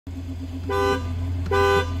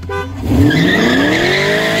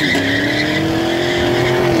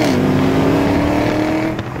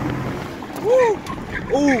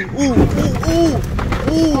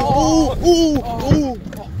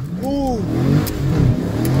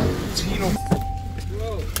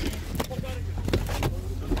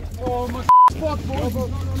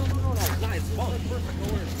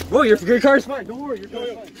Bro, your car's fine. Don't worry, your car's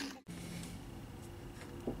fine.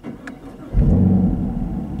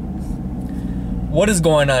 What is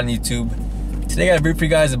going on, YouTube? Today I got a brief for you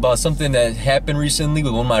guys about something that happened recently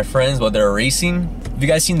with one of my friends while they were racing. If you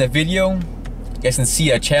guys seen the video, you guys can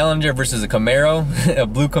see a Challenger versus a Camaro, a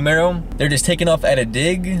blue Camaro. They're just taking off at a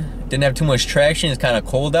dig. Didn't have too much traction. It's kind of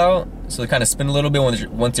cold out, so they kind of spin a little bit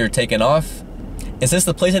once they're taking off. And since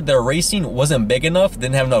the place that they're racing wasn't big enough,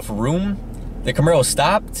 didn't have enough room, the Camaro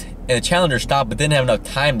stopped and the Challenger stopped, but didn't have enough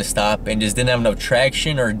time to stop and just didn't have enough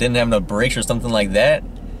traction or didn't have enough brakes or something like that.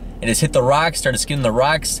 And just hit the rocks, started skidding the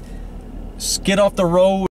rocks, skid off the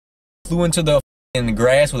road, flew into the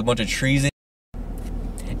grass with a bunch of trees in it.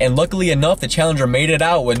 And luckily enough, the Challenger made it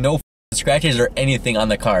out with no scratches or anything on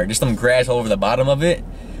the car. Just some grass all over the bottom of it.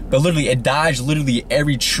 But literally, it dodged literally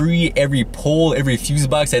every tree, every pole, every fuse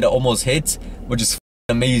box that it almost hit, which is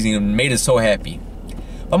amazing and made us so happy.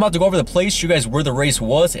 I'm about to go over the place, show you guys where the race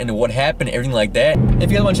was and what happened, everything like that. If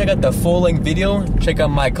you guys want to check out the full-length video, check out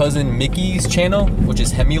my cousin Mickey's channel, which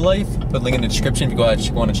is Hemi Life. Put a link in the description if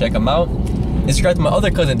you want to check him out. And subscribe to my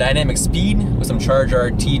other cousin Dynamic Speed with some Charger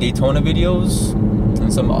RT Daytona videos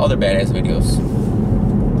and some other badass videos.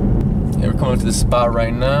 Yeah, we're coming to the spot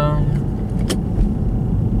right now.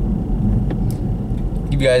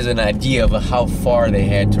 Give you guys an idea of how far they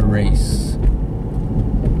had to race.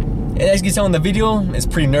 And as you can tell in the video, it's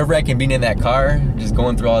pretty nerve-wracking being in that car, just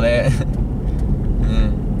going through all that.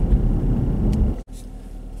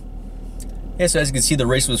 Yeah, so as you can see, the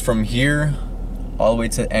race was from here all the way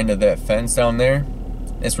to the end of that fence down there.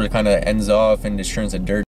 That's where it kind of ends off and just turns to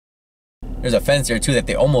dirt. There's a fence there too that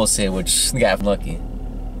they almost hit, which got lucky.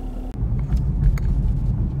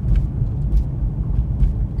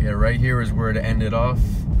 Yeah, right here is where it ended off.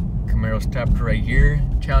 Camaro stopped right here.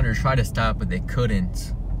 Challenger tried to stop, but they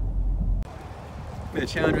couldn't. The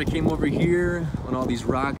Challenger came over here on all these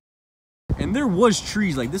rocks, and there was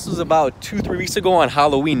trees. Like, this was about 2-3 weeks ago on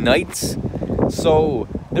Halloween nights, so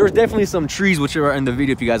there was definitely some trees, which are in the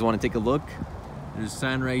video if you guys want to take a look. There's a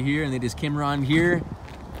sign right here, and they just came around here,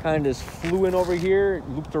 kind of just flew in over here,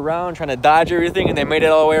 looped around, trying to dodge everything, and they made it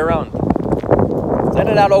all the way around. It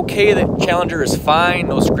ended out okay. The Challenger is fine,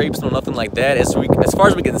 no scrapes, no nothing like that, as far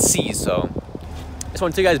as we can see. So I just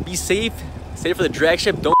want to tell you guys, be safe, stay for the drag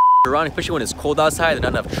strip, don't around, especially when it's cold outside and not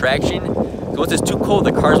enough traction. So once it's too cold,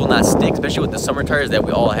 the cars will not stick, especially with the summer tires that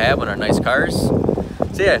we all have on our nice cars.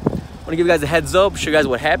 So yeah, I want to give you guys a heads up, show you guys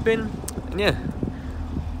what happened, and yeah.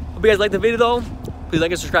 Hope you guys liked the video though. Please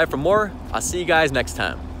like and subscribe for more. I'll see you guys next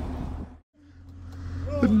time.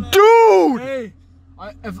 Dude! Hey,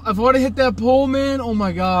 if I would have hit that pole, man, oh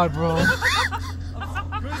my god, bro.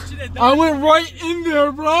 I went right in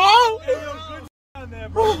there, bro.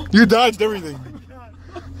 You dodged everything.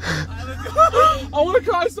 I want to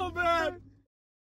cry so bad.